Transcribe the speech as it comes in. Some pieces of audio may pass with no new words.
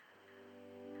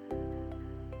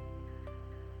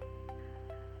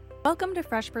Welcome to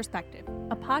Fresh Perspective,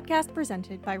 a podcast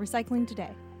presented by Recycling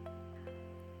Today.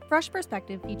 Fresh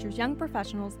Perspective features young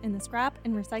professionals in the scrap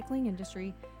and recycling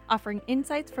industry, offering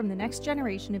insights from the next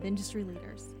generation of industry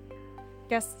leaders.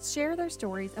 Guests share their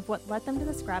stories of what led them to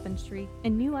the scrap industry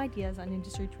and new ideas on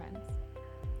industry trends.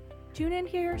 Tune in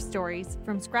to hear stories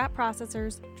from scrap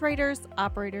processors, traders,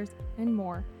 operators, and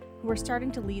more who are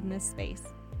starting to lead in this space.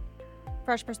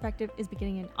 Fresh Perspective is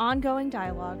beginning an ongoing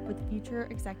dialogue with future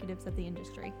executives of the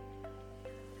industry.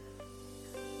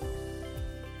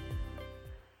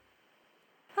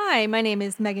 Hi, my name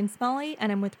is Megan Smalley,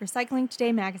 and I'm with Recycling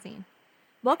Today magazine.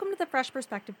 Welcome to the Fresh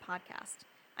Perspective podcast.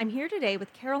 I'm here today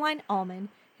with Caroline Allman,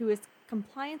 who is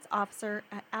Compliance Officer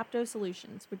at Apto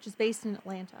Solutions, which is based in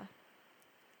Atlanta.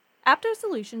 Apto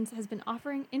Solutions has been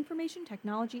offering information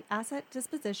technology asset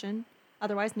disposition,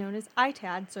 otherwise known as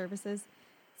ITAD services,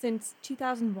 since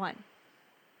 2001.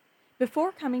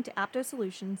 Before coming to Apto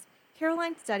Solutions,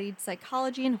 Caroline studied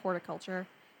psychology and horticulture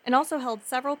and also held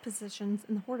several positions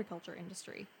in the horticulture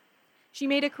industry. She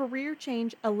made a career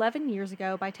change 11 years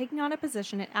ago by taking on a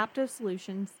position at Apto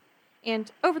Solutions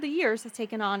and over the years has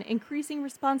taken on increasing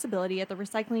responsibility at the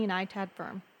recycling and ITAD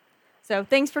firm. So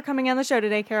thanks for coming on the show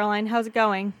today, Caroline. How's it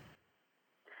going?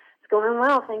 Going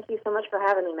well. Thank you so much for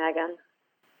having me, Megan.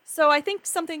 So I think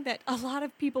something that a lot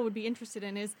of people would be interested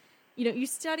in is, you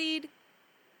studied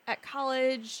at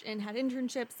college and had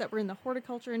internships that were in the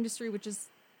horticulture industry, which is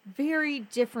very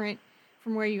different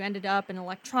from where you ended up in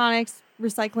electronics,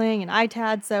 recycling, and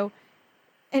ITAD,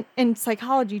 and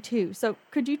psychology too. So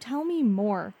could you tell me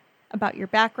more about your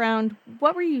background?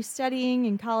 What were you studying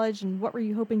in college and what were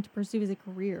you hoping to pursue as a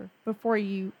career before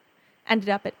you ended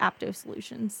up at Apto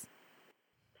Solutions?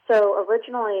 So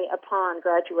originally, upon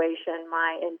graduation,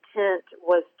 my intent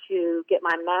was to get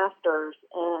my master's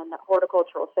in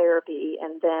horticultural therapy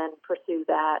and then pursue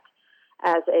that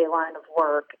as a line of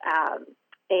work.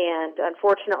 And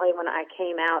unfortunately, when I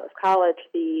came out of college,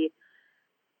 it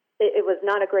was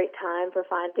not a great time for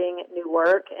finding new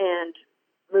work, and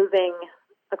moving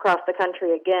across the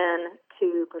country again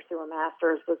to pursue a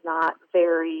master's was not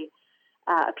very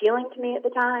appealing to me at the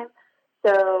time.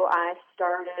 So I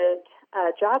started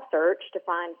a job search to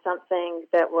find something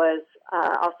that was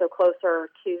also closer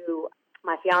to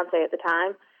my fiance at the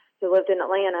time, who lived in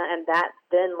Atlanta, and that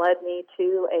then led me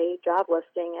to a job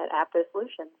listing at Apto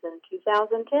Solutions in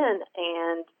 2010.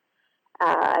 And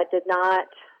I did not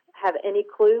have any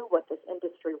clue what this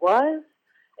industry was.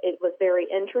 It was very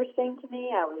interesting to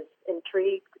me. I was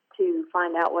intrigued to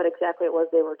find out what exactly it was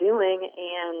they were doing,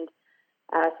 and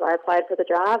so I applied for the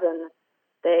job, and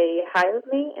they hired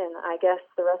me, and I guess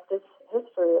the rest is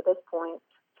history at this point,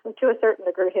 to a certain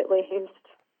degree at least.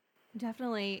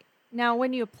 Definitely. Now,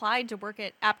 when you applied to work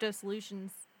at Apto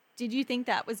Solutions, did you think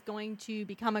that was going to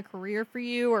become a career for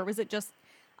you, or was it just,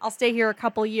 I'll stay here a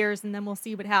couple years and then we'll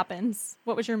see what happens?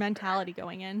 What was your mentality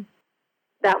going in?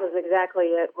 That was exactly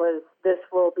it. This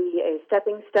will be a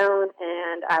stepping stone,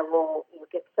 and I will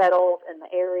get settled in the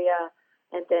area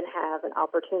and then have an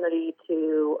opportunity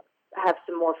to have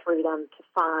some more freedom to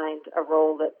find a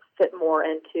role that fit more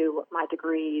into my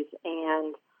degrees.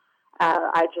 And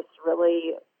I just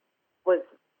really was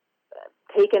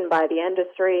taken by the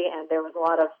industry, and there was a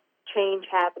lot of change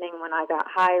happening when I got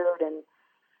hired, and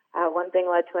one thing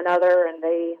led to another, and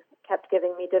they kept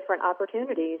giving me different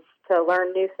opportunities to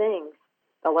learn new things.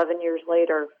 11 years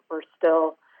later, we're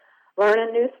still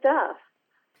learning new stuff.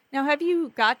 Now, have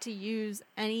you got to use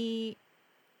any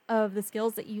of the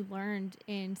skills that you learned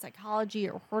in psychology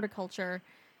or horticulture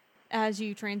as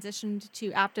you transitioned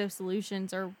to Apto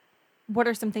Solutions, or what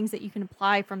are some things that you can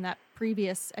apply from that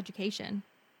previous education?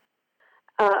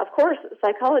 Of course,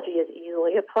 psychology is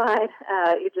easily applied.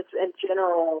 You just, in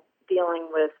general, dealing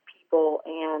with people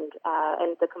and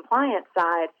the compliance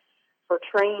side for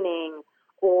training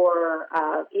or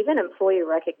even employee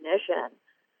recognition,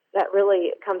 that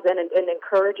really comes in and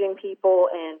encouraging people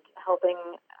and helping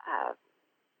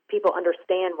people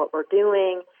understand what we're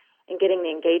doing and getting the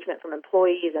engagement from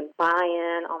employees and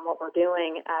buy-in on what we're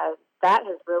doing. That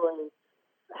has really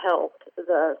helped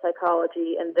the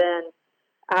psychology. And then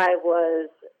I was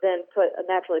then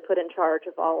naturally put in charge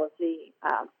of all of the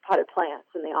potted plants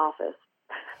in the office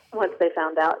once they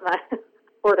found out my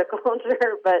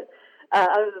horticulture. But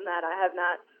other than that, I have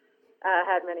not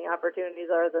had many opportunities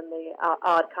other than the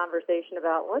odd conversation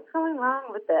about what's going wrong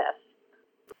with this.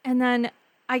 And then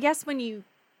I guess when you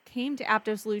came to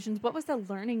Apto Solutions, what was the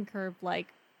learning curve like?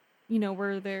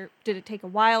 Did it take a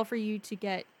while for you to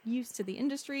get used to the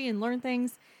industry and learn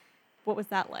things? What was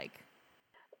that like?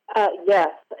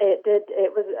 Yes, it did.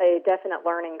 It was a definite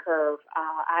learning curve.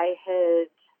 I had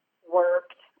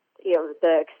worked,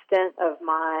 the extent of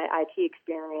my IT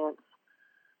experience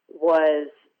was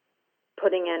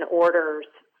putting in orders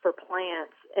for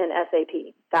plants in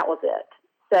SAP. That was it.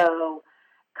 So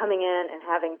coming in and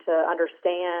having to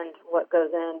understand what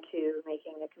goes into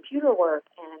making the computer work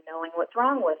and knowing what's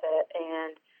wrong with it.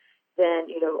 And then,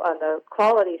 on the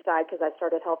quality side, because I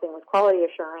started helping with quality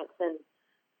assurance and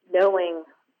knowing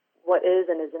what is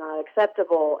and is not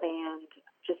acceptable, and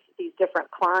just these different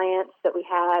clients that we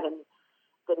had and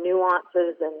the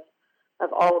nuances and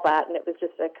of all of that. And it was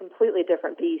just a completely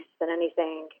different beast than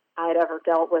anything I had ever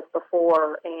dealt with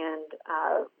before. And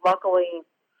luckily,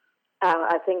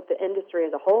 I think the industry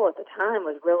as a whole at the time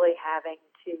was really having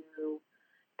to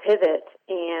pivot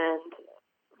and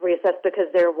reassess, because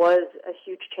there was a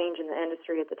huge change in the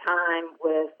industry at the time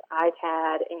with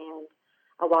ITAD, and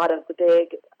a lot of the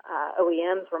big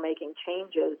OEMs were making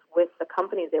changes with the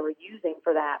companies they were using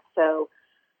for that. So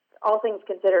all things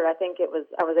considered, I think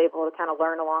I was able to kind of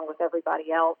learn along with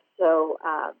everybody else. So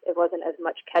it wasn't as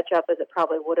much catch up as it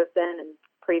probably would have been in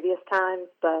previous times,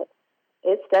 but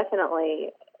it's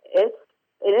definitely,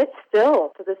 it's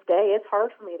still to this day, it's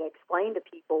hard for me to explain to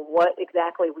people what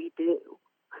exactly we do.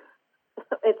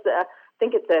 I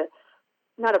think it's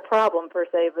not a problem per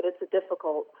se, but it's a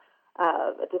difficult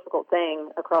thing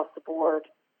across the board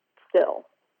still.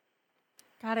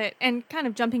 Got it. And kind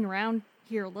of jumping around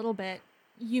here a little bit,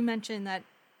 you mentioned that,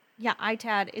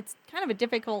 ITAD, it's kind of a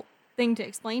difficult thing to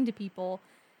explain to people.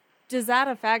 Does that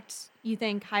affect, you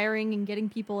think, hiring and getting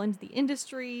people into the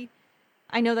industry?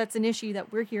 I know that's an issue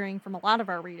that we're hearing from a lot of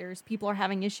our readers. People are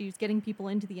having issues getting people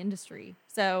into the industry.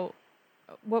 So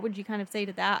what would you kind of say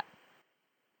to that?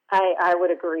 I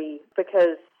would agree,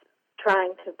 because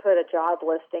trying to put a job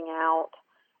listing out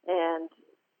and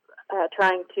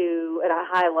trying to, at a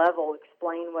high level,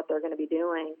 explain what they're going to be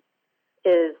doing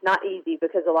is not easy,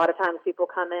 because a lot of times people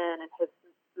come in and have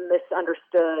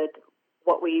misunderstood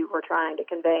what we were trying to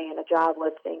convey in a job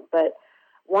listing. But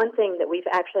one thing that we've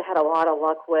actually had a lot of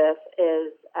luck with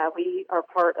is we are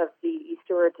part of the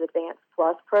eStewards Advanced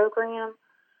Plus program,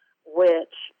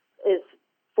 which is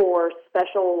for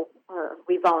special, or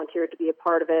we volunteered to be a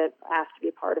part of it, asked to be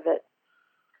a part of it.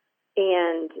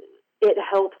 And it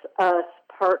helps us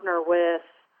partner with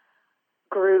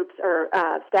groups or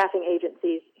staffing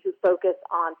agencies who focus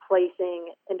on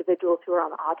placing individuals who are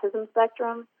on the autism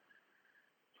spectrum.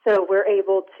 So we're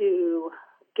able to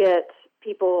get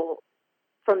people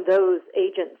from those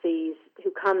agencies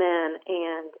who come in,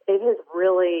 and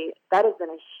that has been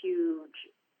a huge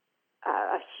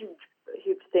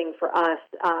thing for us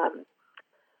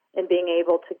in being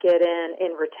able to get in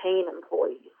and retain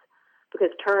employees, because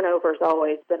turnover has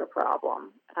always been a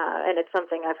problem, and it's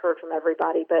something I've heard from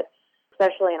everybody, but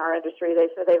especially in our industry,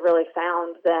 they really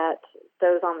found that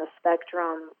those on the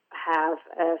spectrum have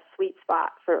a sweet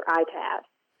spot for ITAD,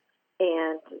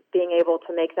 and being able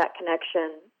to make that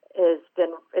connection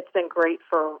it's been great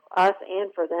for us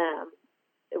and for them.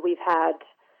 We've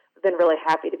been really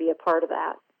happy to be a part of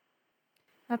that.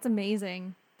 That's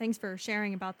amazing. Thanks for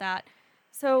sharing about that.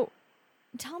 So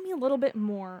tell me a little bit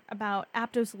more about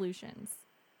Apto Solutions.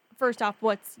 First off,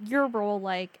 what's your role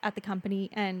like at the company,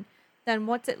 and then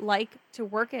what's it like to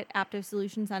work at Apto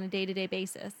Solutions on a day-to-day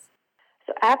basis?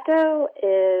 So Apto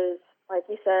is, like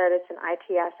you said, it's an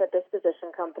IT asset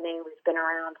disposition company. We've been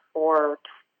around for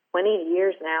 20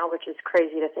 years now, which is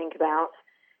crazy to think about.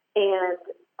 And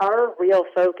our real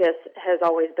focus has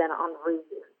always been on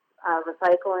reuse.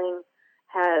 Recycling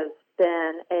has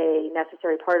been a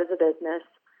necessary part of the business,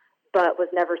 but was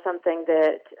never something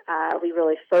that we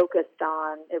really focused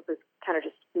on. It was kind of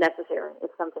just necessary.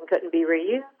 If something couldn't be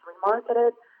reused,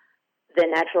 remarketed,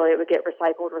 then naturally it would get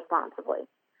recycled responsibly.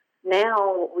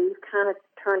 Now we've kind of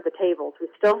turned the tables. We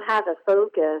still have a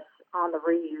focus on the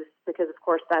reuse, because, of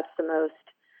course, that's the most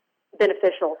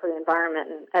beneficial for the environment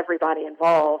and everybody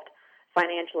involved,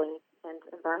 financially and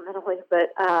environmentally,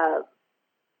 but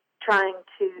trying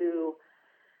to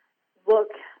look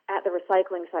at the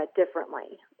recycling side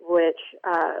differently, which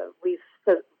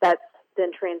that's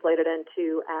then translated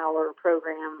into our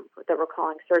program that we're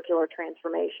calling Circular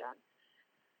Transformation.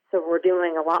 So we're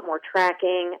doing a lot more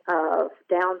tracking of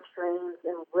downstreams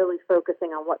and really focusing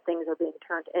on what things are being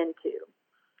turned into.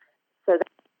 So that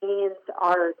means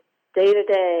our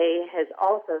day-to-day has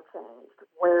also changed,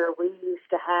 where we used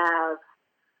to have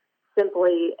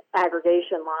simply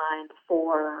aggregation lines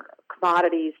for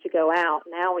commodities to go out.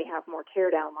 Now we have more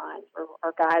tear-down lines, where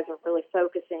our guys are really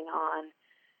focusing on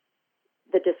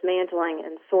the dismantling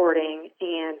and sorting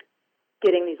and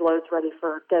getting these loads ready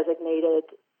for designated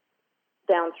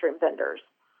downstream vendors.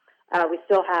 We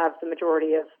still have the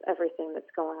majority of everything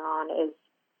that's going on is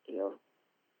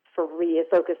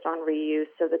focused on reuse.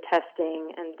 So the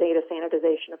testing and data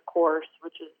sanitization, of course,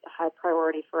 which is a high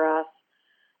priority for us,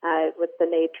 with the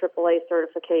NAID AAA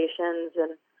certifications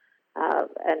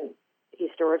and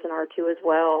e-stores and R2 as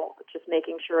well, just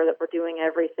making sure that we're doing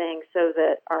everything so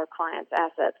that our clients'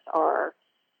 assets are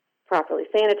properly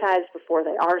sanitized before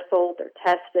they are sold, they're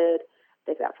tested,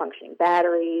 they've got functioning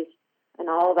batteries, and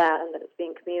all that, and that it's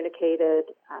being communicated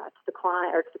to the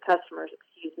client or to the customers,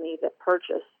 that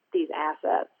purchase these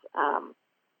assets.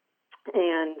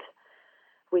 And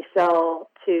we sell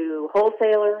to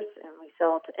wholesalers and we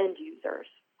sell to end users.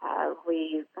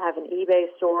 We have an eBay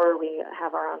store. We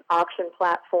have our own auction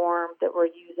platform that we're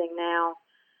using now,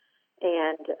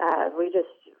 and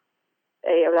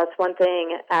that's one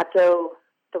thing. Apto,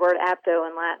 the word apto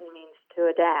in Latin means to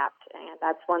adapt, and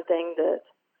that's one thing that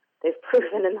they've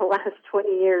proven in the last 20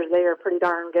 years they are pretty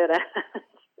darn good at,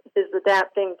 is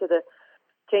adapting to the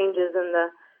changes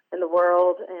in the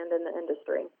world and in the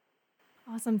industry.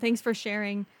 Awesome. Thanks for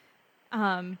sharing.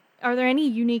 Are there any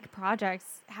unique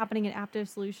projects happening at Apto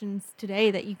Solutions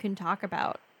today that you can talk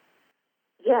about?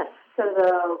 Yes. So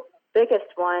the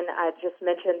biggest one, I just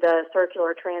mentioned the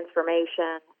circular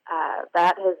transformation.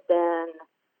 That has been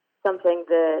something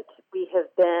that we have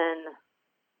been,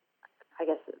 I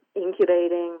guess,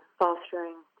 incubating,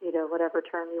 fostering, whatever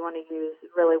term you want to use,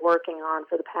 really working on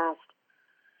for the past,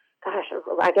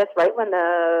 I guess right when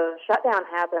the shutdown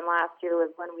happened last year was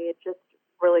when we had just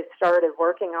really started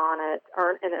working on it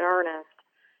in earnest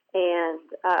and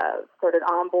started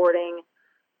onboarding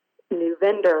new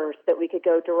vendors that we could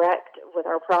go direct with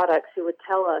our products who would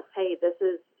tell us, hey, this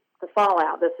is the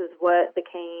fallout. This is what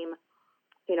became,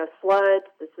 sludge.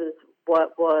 This is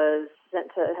what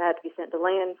had to be sent to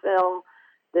landfill.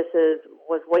 This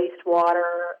was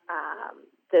wastewater.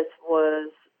 This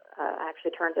was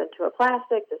actually turned into a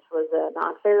plastic. This was a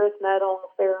non-ferrous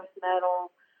metal, ferrous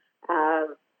metal,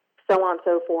 so on and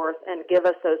so forth, and give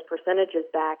us those percentages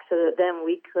back so that then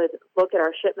we could look at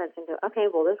our shipments and go, okay,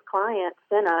 well, this client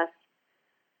sent us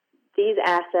these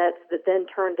assets that then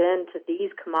turned into these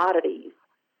commodities,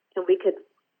 and we could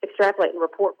extrapolate and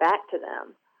report back to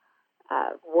them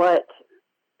what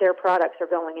their products are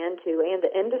going into and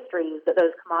the industries that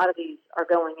those commodities are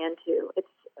going into.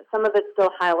 Some of it's still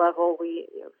high level.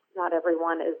 Not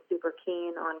everyone is super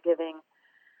keen on giving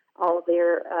all of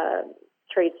their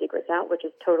trade secrets out, which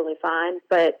is totally fine.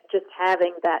 But just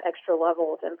having that extra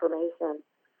level of information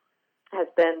has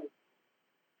been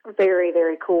very,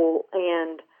 very cool.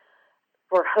 And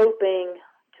we're hoping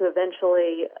to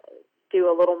eventually do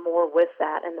a little more with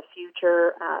that in the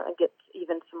future and get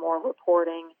even some more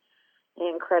reporting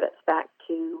and credits back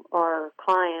to our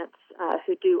clients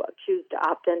who do choose to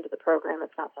opt into the program.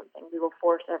 It's not something we will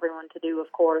force everyone to do,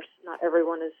 of course. Not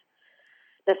everyone is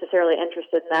necessarily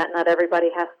interested in that. Not everybody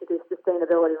has to do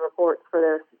sustainability reports for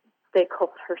their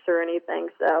stakeholders or anything,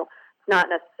 so it's not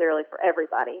necessarily for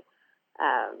everybody.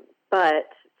 But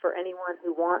for anyone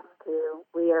who wants to,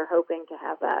 we are hoping to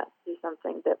have that be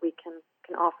something that we can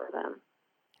offer them.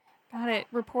 Got it.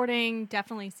 Reporting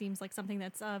definitely seems like something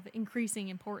that's of increasing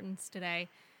importance today.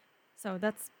 So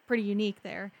that's pretty unique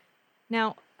there.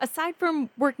 Now, aside from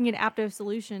working at Apto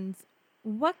Solutions,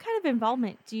 what kind of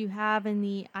involvement do you have in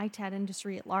the ITAD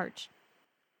industry at large?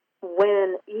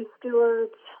 When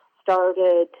e-stewards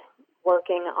started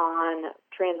working on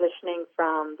transitioning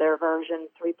from their version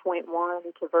 3.1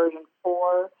 to version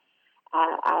 4,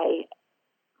 I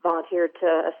volunteered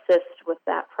to assist with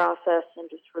that process and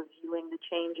just reviewing the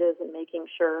changes and making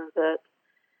sure that,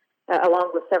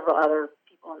 along with several other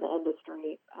people in the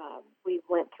industry, we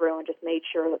went through and just made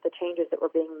sure that the changes that were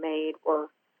being made were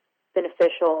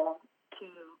beneficial to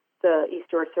the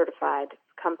e-steward certified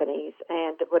companies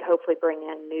and would hopefully bring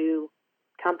in new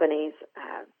companies.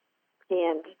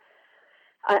 And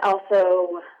I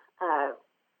also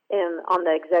am on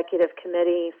the executive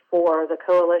committee for the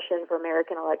Coalition for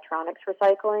American Electronics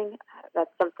Recycling.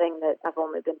 That's something that I've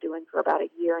only been doing for about a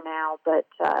year now, but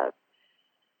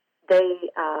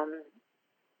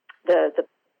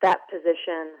that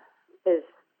position is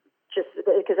just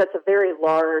because that's a very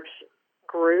large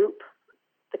group.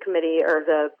 The committee or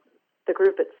the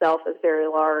group itself is very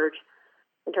large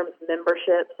in terms of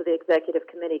membership, so the executive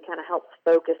committee kind of helps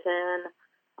focus in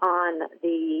on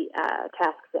the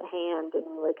tasks at hand and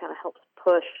really kind of helps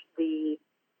push the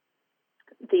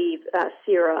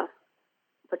SERA,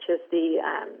 which is the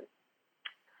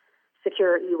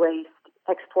Secure E-Waste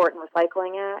Export and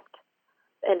Recycling Act,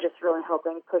 and just really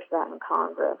helping push that in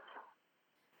Congress.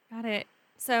 Got it.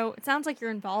 So it sounds like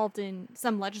you're involved in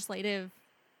some legislative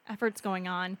efforts going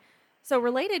on. So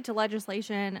related to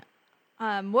legislation,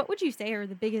 What would you say are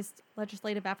the biggest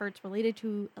legislative efforts related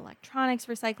to electronics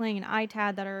recycling and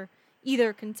ITAD that are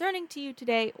either concerning to you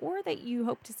today or that you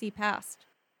hope to see passed?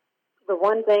 The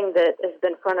one thing that has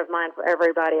been front of mind for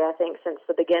everybody, I think, since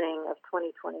the beginning of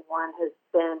 2021 has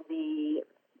been the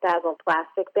Basel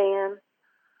plastic ban,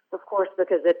 of course,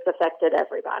 because it's affected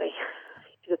everybody.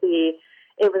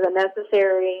 It was a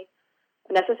necessary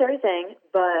thing,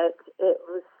 but it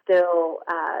was still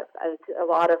a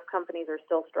lot of companies are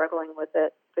still struggling with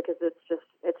it because it's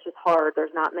just hard.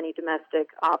 There's not many domestic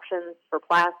options for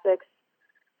plastics,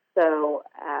 so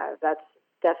that's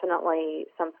definitely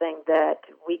something that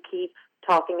we keep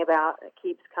talking about. It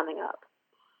keeps coming up.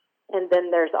 And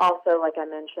then there's also, like I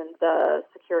mentioned, the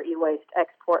Secure E-Waste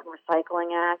Export and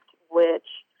Recycling Act, which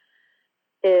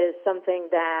is something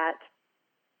that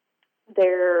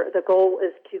the goal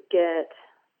is to get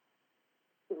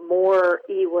more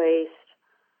e-waste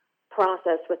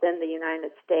processed within the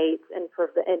United States, and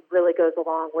it really goes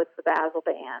along with the Basel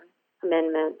ban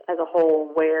amendment as a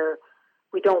whole, where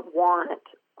we don't want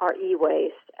our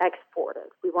e-waste exported.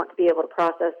 We want to be able to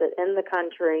process it in the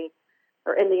country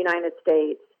or in the United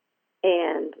States,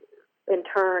 and in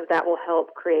turn, that will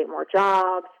help create more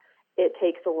jobs. It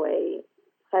takes away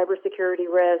cybersecurity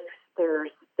risks.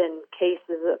 There's been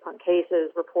cases upon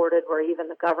cases reported where even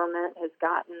the government has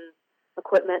gotten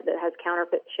equipment that has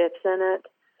counterfeit chips in it.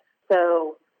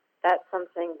 So that's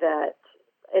something that,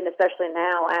 and especially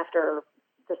now after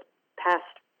this past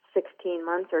 16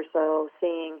 months or so,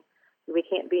 seeing we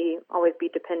can't always be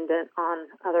dependent on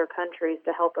other countries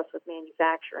to help us with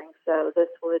manufacturing. So this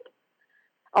would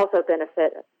also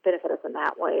benefit us in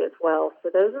that way as well. So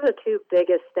those are the two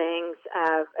biggest things.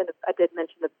 And I did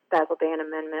mention the Basel Ban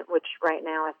Amendment, which right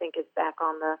now I think is back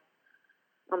on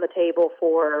the table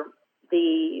for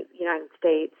the United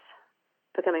States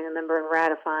becoming a member and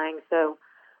ratifying. So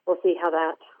we'll see how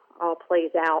that all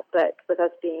plays out. But with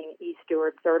us being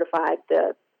e-Steward certified,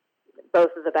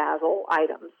 both of the Basel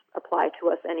items apply to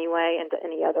us anyway, and to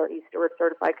any other e-Steward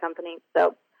certified company.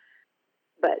 So,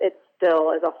 but it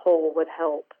still, as a whole, would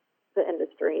help the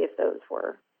industry if those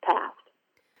were passed.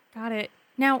 Got it.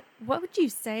 Now, what would you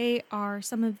say are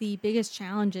some of the biggest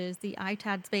challenges the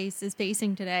ITAD space is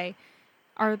facing today?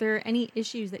 Are there any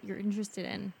issues that you're interested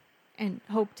in and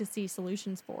hope to see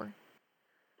solutions for?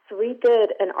 So we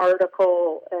did an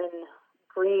article in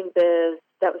Green Biz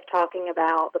that was talking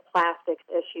about the plastics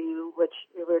issue, which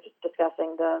we were just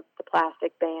discussing the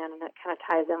plastic ban, and it kind of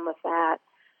ties in with that,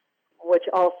 which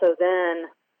also then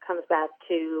comes back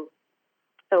to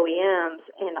OEMs,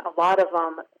 and a lot of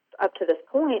them up to this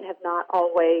point have not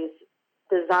always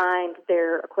designed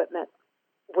their equipment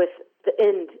with the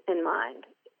end in mind,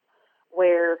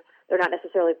 where they're not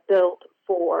necessarily built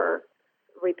for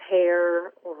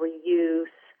repair or reuse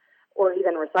or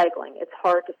even recycling. It's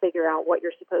hard to figure out what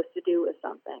you're supposed to do with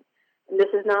something. And this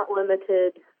is not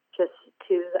limited just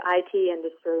to the IT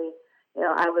industry. You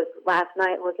know, I was last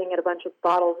night looking at a bunch of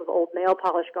bottles of old nail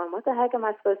polish going, what the heck am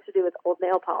I supposed to do with old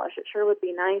nail polish? It sure would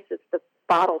be nice if the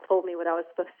bottle told me what I was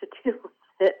supposed to do with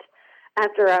it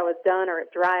after I was done or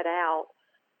it dried out.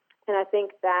 And I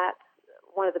think that's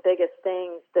one of the biggest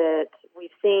things that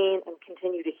we've seen and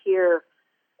continue to hear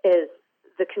is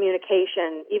the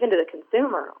communication, even to the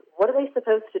consumer. What are they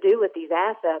supposed to do with these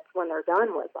assets when they're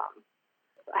done with them?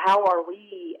 How are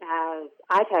we as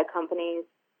ITAD companies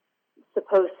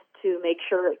supposed to make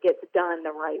sure it gets done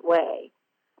the right way?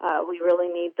 We really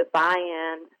need the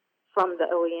buy-in from the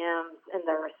OEMs and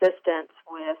their assistance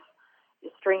with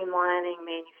streamlining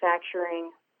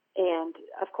manufacturing. And,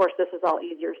 of course, this is all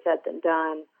easier said than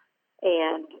done.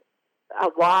 And a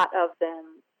lot of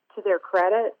them, to their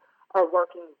credit, are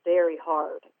working very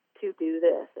hard to do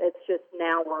this. It's just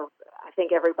now I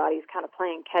think everybody's kind of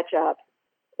playing catch up.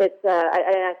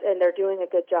 And they're doing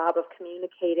a good job of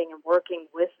communicating and working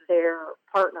with their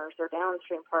partners, their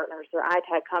downstream partners, their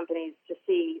ITAD companies to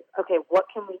see, okay, what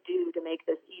can we do to make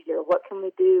this easier? What can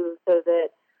we do so that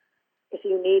if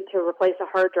you need to replace a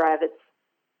hard drive,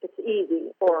 it's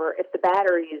easy, or if the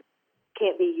batteries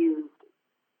can't be used,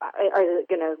 are they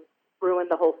going to ruin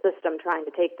the whole system trying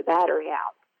to take the battery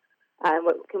out? And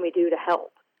what can we do to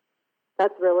help?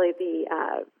 That's really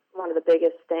one of the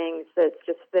biggest things that's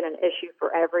just been an issue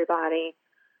for everybody,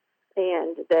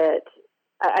 and that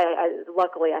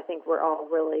luckily I think we're all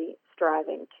really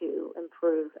striving to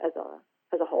improve as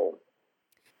a whole.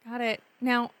 Got it.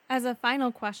 Now, as a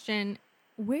final question,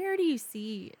 where do you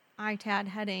see ITAD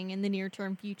heading in the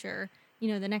near-term future? You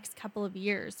know, the next couple of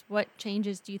years. What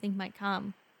changes do you think might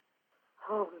come?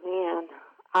 Oh man,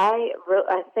 I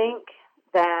think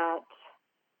that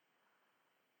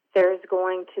there's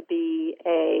going to be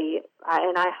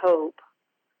and I hope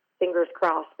fingers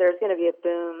crossed, there's going to be a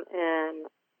boom in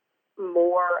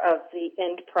more of the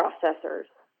end processors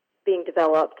being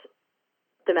developed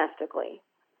domestically.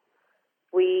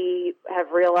 We have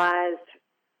realized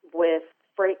with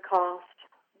freight cost,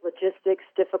 logistics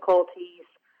difficulties,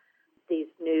 these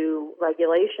new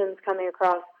regulations coming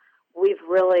across, we've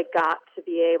really got to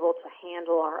be able to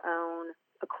handle our own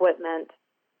equipment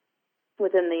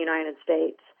within the United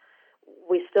States.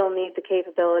 We still need the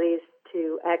capabilities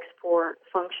to export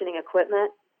functioning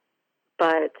equipment,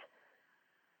 but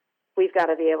we've got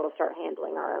to be able to start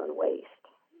handling our own waste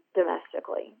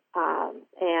domestically.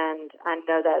 And I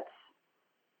know that's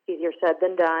easier said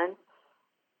than done,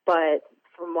 but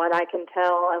from what I can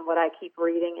tell and what I keep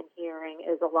reading and hearing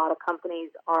is a lot of companies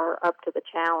are up to the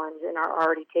challenge and are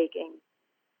already taking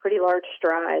pretty large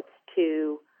strides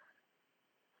to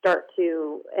start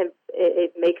to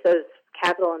make those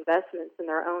capital investments in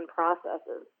their own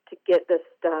processes to get this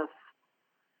stuff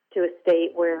to a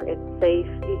state where it's safe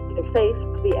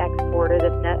to be exported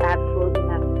if not absolutely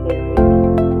necessary,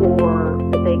 or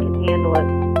that they can handle it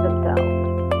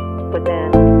themselves within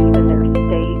even their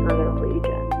state or their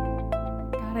region.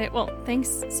 Got it. Well,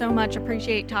 thanks so much.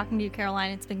 Appreciate talking to you,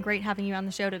 Caroline. It's been great having you on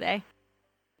the show today.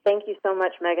 Thank you so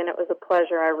much, Megan. It was a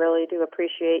pleasure. I really do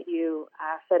appreciate you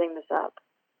setting this up.